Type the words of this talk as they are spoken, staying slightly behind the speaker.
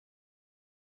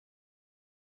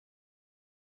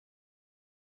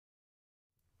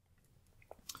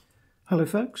Hello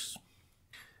folks,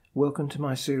 welcome to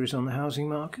my series on the housing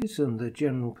market and the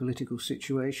general political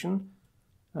situation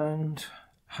and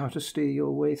how to steer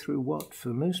your way through what for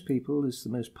most people is the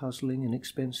most puzzling and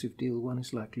expensive deal one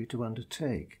is likely to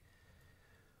undertake.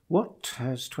 What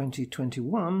has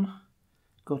 2021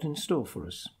 got in store for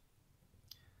us?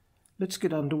 Let's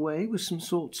get underway with some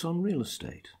thoughts on real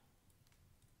estate.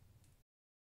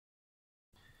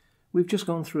 We've just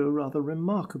gone through a rather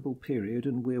remarkable period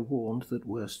and we're warned that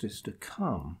worse is to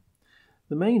come.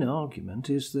 The main argument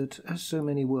is that as so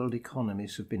many world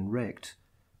economies have been wrecked,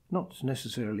 not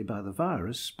necessarily by the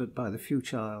virus, but by the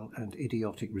futile and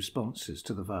idiotic responses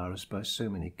to the virus by so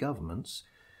many governments,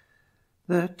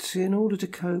 that in order to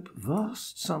cope,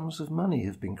 vast sums of money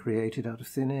have been created out of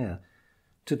thin air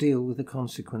to deal with the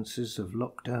consequences of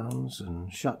lockdowns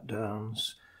and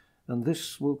shutdowns, and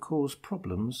this will cause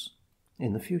problems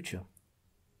in the future.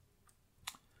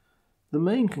 The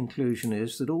main conclusion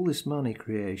is that all this money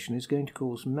creation is going to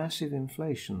cause massive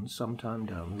inflation sometime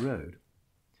down the road.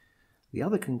 The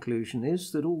other conclusion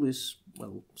is that all this,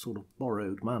 sort of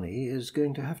borrowed money is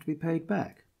going to have to be paid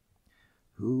back.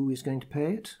 Who is going to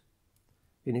pay it?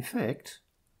 In effect,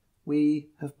 we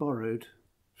have borrowed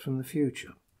from the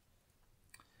future.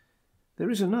 There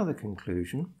is another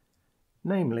conclusion,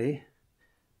 namely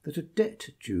that a debt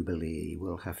jubilee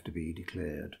will have to be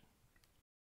declared.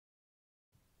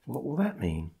 What will that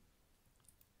mean?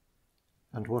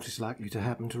 And what is likely to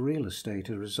happen to real estate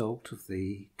as a result of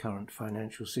the current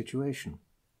financial situation?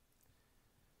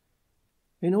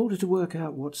 In order to work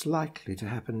out what's likely to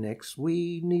happen next,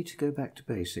 we need to go back to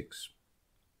basics.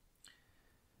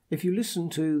 If you listen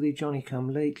to the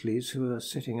Johnny-come-latelys who are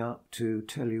setting up to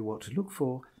tell you what to look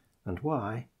for and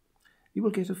why, you will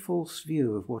get a false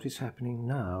view of what is happening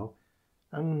now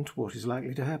and what is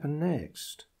likely to happen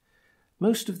next.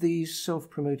 Most of these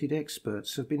self-promoted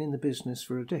experts have been in the business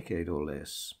for a decade or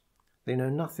less. They know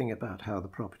nothing about how the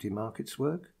property markets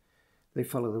work, they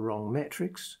follow the wrong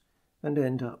metrics and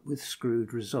end up with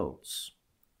screwed results.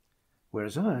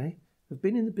 Whereas I have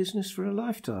been in the business for a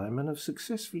lifetime and have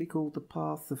successfully called the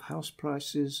path of house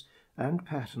prices and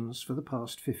patterns for the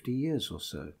past 50 years or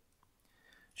so.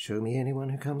 Show me anyone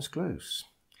who comes close.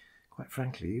 Quite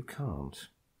frankly, you can't.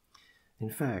 In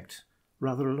fact,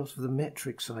 rather a lot of the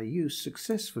metrics I use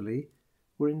successfully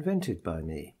were invented by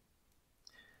me.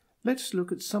 Let's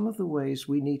look at some of the ways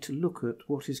we need to look at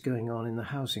what is going on in the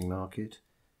housing market,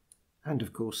 and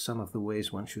of course some of the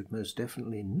ways one should most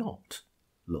definitely not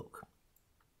look.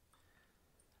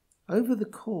 Over the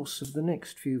course of the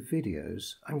next few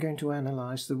videos, I'm going to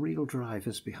analyse the real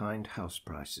drivers behind house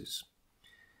prices.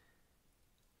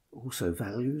 Also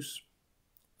values,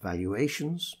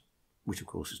 valuations, which of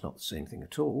course is not the same thing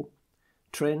at all,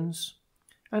 trends,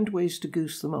 and ways to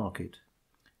goose the market.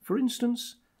 For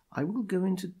instance, I will go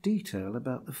into detail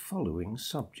about the following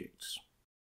subjects.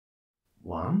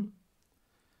 1.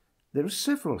 There are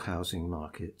several housing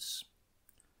markets,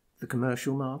 the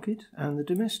commercial market and the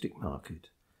domestic market,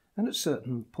 and at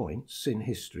certain points in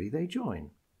history they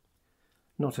join.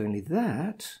 Not only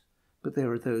that, but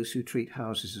there are those who treat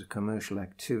houses as a commercial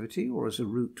activity or as a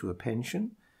route to a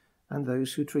pension, and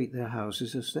those who treat their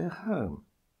houses as their home.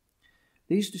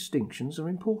 These distinctions are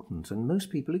important, and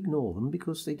most people ignore them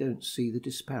because they don't see the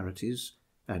disparities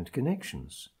and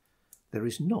connections. There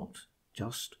is not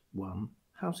just one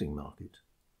housing market.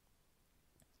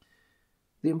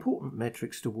 The important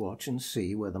metrics to watch and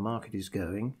see where the market is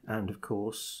going, and of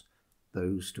course,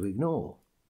 those to ignore.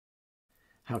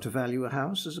 How to value a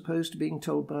house as opposed to being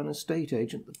told by an estate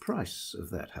agent the price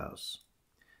of that house.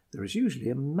 There is usually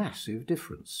a massive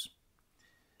difference.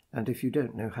 And if you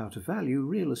don't know how to value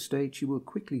real estate, you will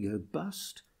quickly go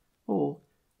bust or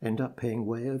end up paying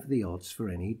way over the odds for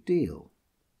any deal.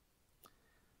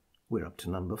 We're up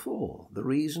to number 4. The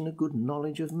reason a good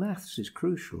knowledge of maths is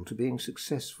crucial to being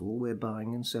successful where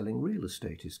buying and selling real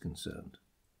estate is concerned.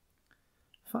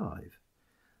 5.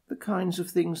 The kinds of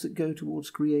things that go towards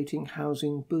creating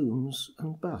housing booms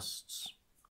and busts.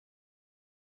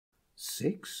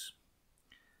 6.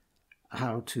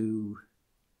 How to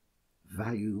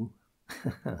value,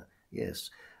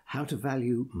 how to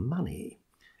value money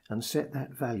and set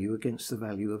that value against the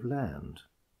value of land.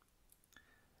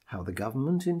 How the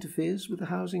government interferes with the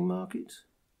housing market.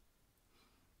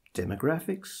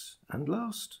 Demographics, and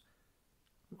last,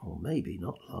 or maybe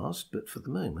not last, but for the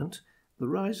moment, the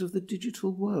rise of the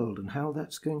digital world and how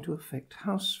that's going to affect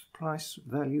house price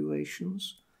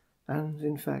valuations and,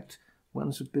 in fact,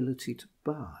 one's ability to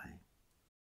buy.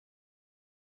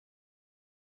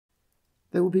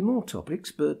 There will be more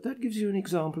topics, but that gives you an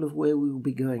example of where we will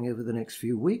be going over the next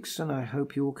few weeks, and I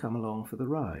hope you will come along for the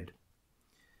ride.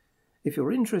 If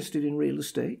you're interested in real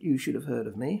estate, you should have heard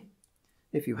of me.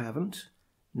 If you haven't,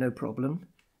 no problem.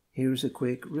 Here is a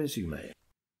quick resume.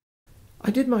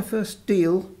 I did my first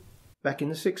deal back in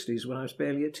the 60s when I was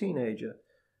barely a teenager.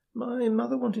 My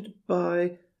mother wanted to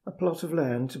buy a plot of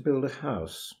land to build a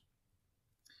house.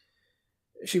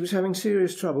 She was having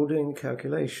serious trouble doing the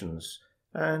calculations,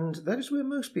 and that is where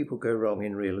most people go wrong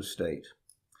in real estate.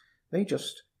 They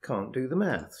just can't do the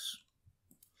maths.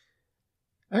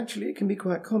 Actually, it can be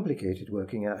quite complicated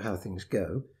working out how things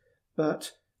go,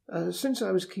 but since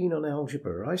I was keen on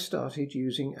algebra, I started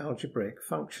using algebraic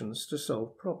functions to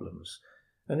solve problems,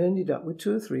 and ended up with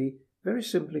 2 or 3 very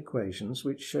simple equations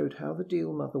which showed how the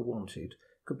deal Mother wanted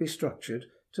could be structured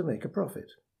to make a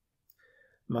profit.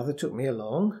 Mother took me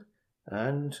along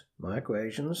and my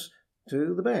equations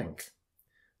to the bank.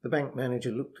 The bank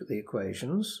manager looked at the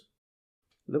equations,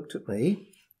 looked at me,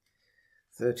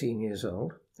 13 years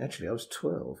old, actually I was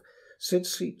 12, said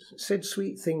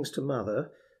sweet things to Mother,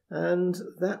 and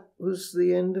that was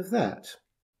the end of that.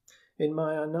 In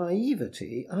my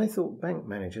naivety, I thought bank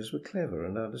managers were clever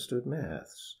and understood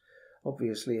maths.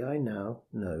 Obviously, I now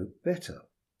know better.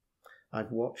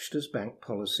 I've watched as bank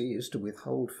policy is to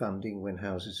withhold funding when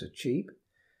houses are cheap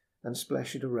and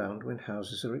splash it around when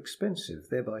houses are expensive,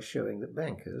 thereby showing that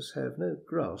bankers have no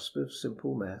grasp of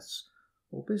simple maths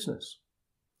or business.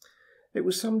 It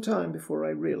was some time before I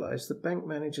realised that bank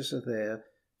managers are there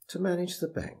to manage the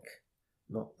bank,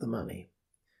 not the money.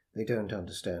 They don't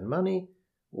understand money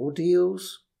or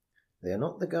deals. They're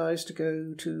not the guys to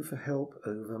go to for help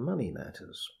over money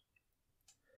matters.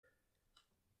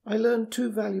 I learned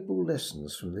 2 valuable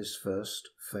lessons from this first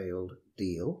failed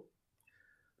deal.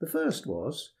 The first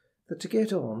was that to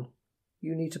get on,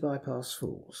 you need to bypass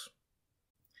fools.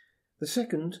 The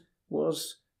second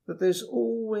was that there's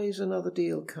always another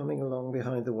deal coming along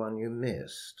behind the one you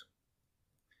missed.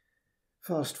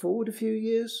 Fast forward a few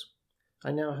years,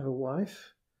 I now have a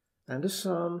wife and a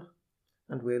son,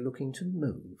 and we're looking to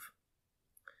move.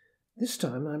 This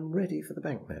time I'm ready for the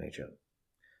bank manager.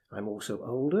 I'm also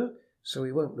older, so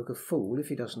he won't look a fool if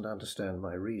he doesn't understand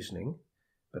my reasoning,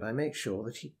 but I make sure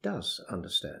that he does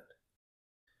understand.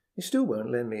 He still won't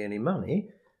lend me any money,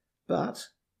 but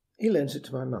he lends it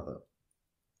to my mother.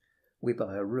 We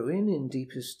buy a ruin in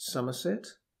deepest Somerset.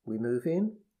 We move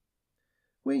in.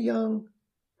 We're young,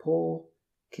 poor,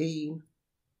 keen,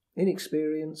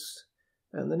 inexperienced,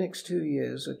 and the next 2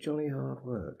 years are jolly hard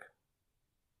work.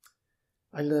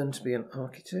 I learn to be an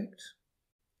architect,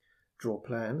 draw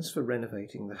plans for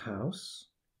renovating the house.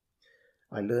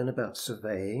 I learn about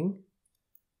surveying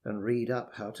and read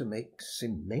up how to make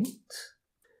cement.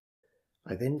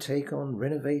 I then take on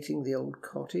renovating the old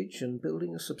cottage and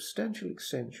building a substantial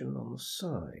extension on the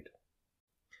side.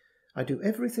 I do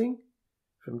everything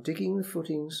from digging the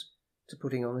footings to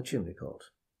putting on the chimney pot.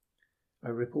 I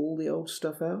rip all the old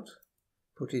stuff out,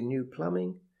 put in new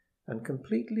plumbing, and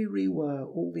completely rewire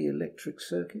all the electric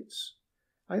circuits.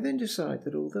 I then decide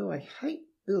that although I hate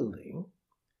building,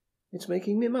 it's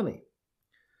making me money.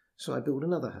 So I build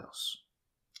another house,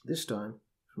 this time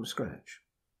from scratch.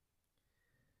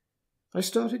 I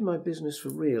started my business for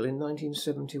real in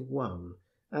 1971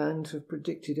 and have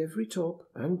predicted every top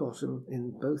and bottom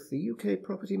in both the UK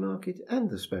property market and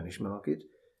the Spanish market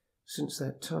since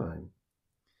that time.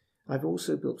 I've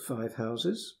also built 5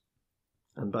 houses,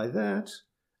 and by that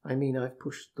I mean I've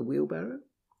pushed the wheelbarrow,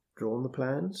 drawn the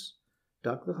plans,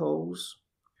 dug the holes,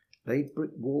 laid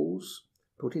brick walls,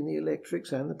 put in the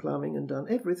electrics and the plumbing, and done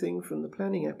everything from the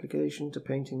planning application to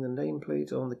painting the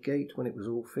nameplate on the gate when it was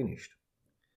all finished.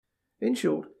 In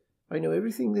short, I know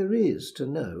everything there is to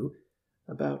know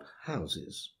about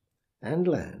houses and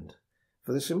land,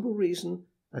 for the simple reason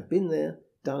I've been there,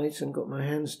 done it, and got my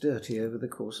hands dirty over the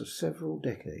course of several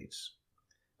decades.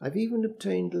 I've even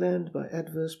obtained land by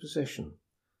adverse possession,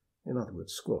 in other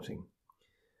words, squatting,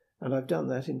 and I've done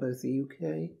that in both the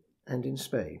UK and in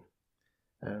Spain.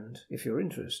 And if you're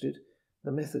interested,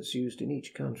 the methods used in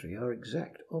each country are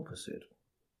exact opposite.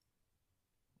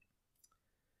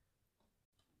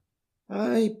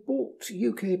 I bought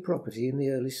UK property in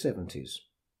the early 70s,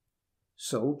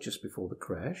 sold just before the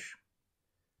crash.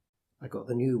 I got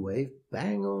the new wave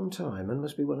bang on time and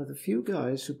must be one of the few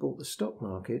guys who bought the stock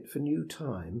market for new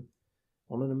time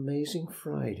on an amazing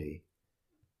Friday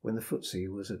when the FTSE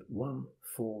was at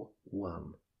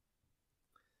 141.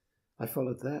 I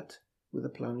followed that with a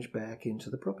plunge back into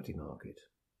the property market.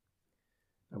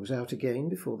 I was out again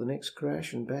before the next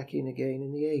crash and back in again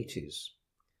in the 80s.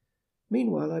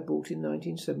 Meanwhile, I bought in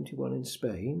 1971 in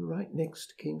Spain, right next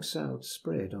to King Saud's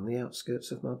spread on the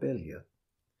outskirts of Marbella.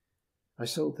 I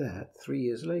sold that 3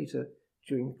 years later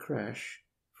during the crash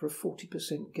for a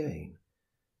 40% gain,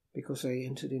 because they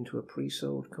entered into a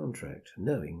pre-sold contract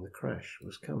knowing the crash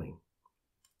was coming.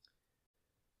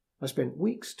 I spent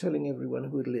weeks telling everyone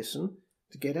who would listen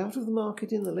to get out of the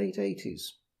market in the late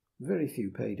 80s. Very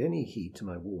few paid any heed to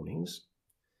my warnings,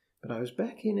 but I was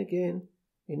back in again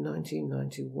in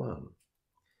 1991.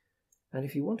 And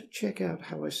if you want to check out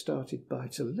how I started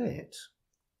buy-to-let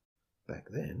back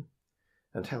then,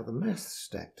 and how the maths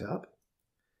stacked up,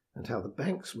 and how the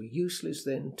banks were useless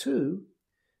then too,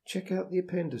 check out the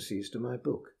appendices to my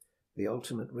book, The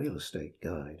Ultimate Real Estate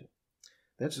Guide.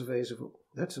 That's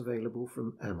available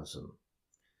from Amazon.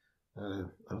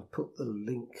 I'll put the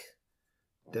link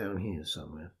down here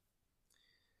somewhere.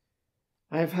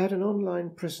 I have had an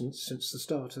online presence since the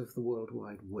start of the World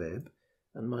Wide Web,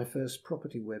 and my first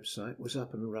property website was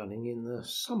up and running in the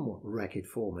somewhat ragged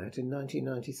format in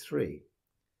 1993.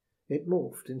 It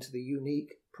morphed into the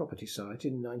unique property site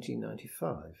in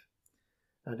 1995,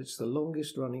 and it's the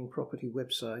longest running property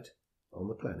website on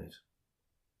the planet.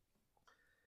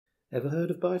 Ever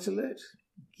heard of buy-to-let?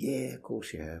 Yeah, of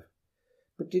course you have.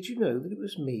 But did you know that it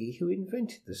was me who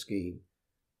invented the scheme?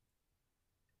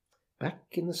 Back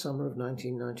in the summer of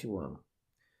 1991,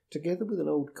 together with an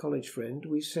old college friend,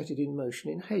 we set it in motion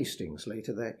in Hastings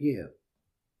later that year.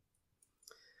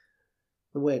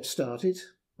 The way it started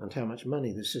and how much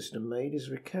money the system made is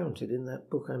recounted in that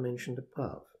book I mentioned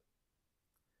above.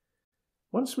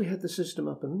 Once we had the system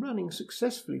up and running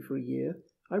successfully for a year,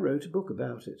 I wrote a book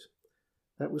about it.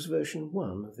 That was version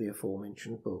 1 of the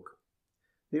aforementioned book.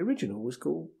 The original was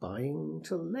called Buying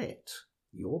to Let,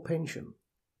 Your Pension.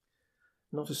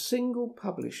 Not a single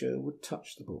publisher would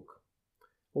touch the book.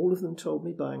 All of them told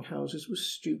me buying houses was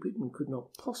stupid and could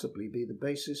not possibly be the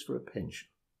basis for a pension.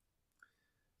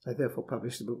 I therefore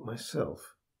published the book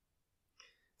myself.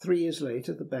 3 years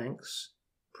later, the banks,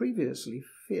 previously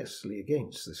fiercely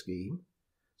against the scheme,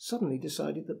 suddenly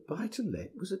decided that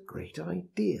buy-to-let was a great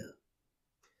idea.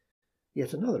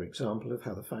 Yet another example of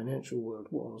how the financial world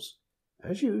was,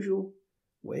 as usual,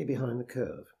 way behind the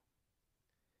curve.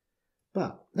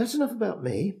 But that's enough about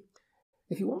me.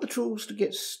 If you want the tools to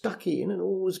get stuck in and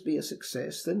always be a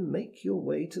success, then make your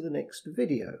way to the next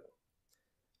video.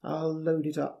 I'll load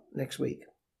it up next week.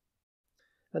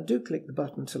 And do click the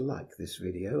button to like this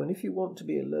video, and if you want to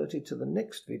be alerted to the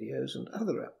next videos and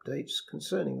other updates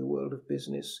concerning the world of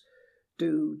business,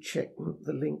 do check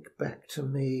the link back to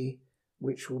me,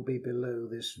 which will be below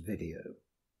this video.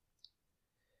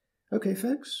 Okay,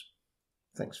 folks,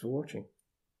 thanks for watching.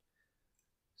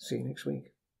 See you next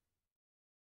week.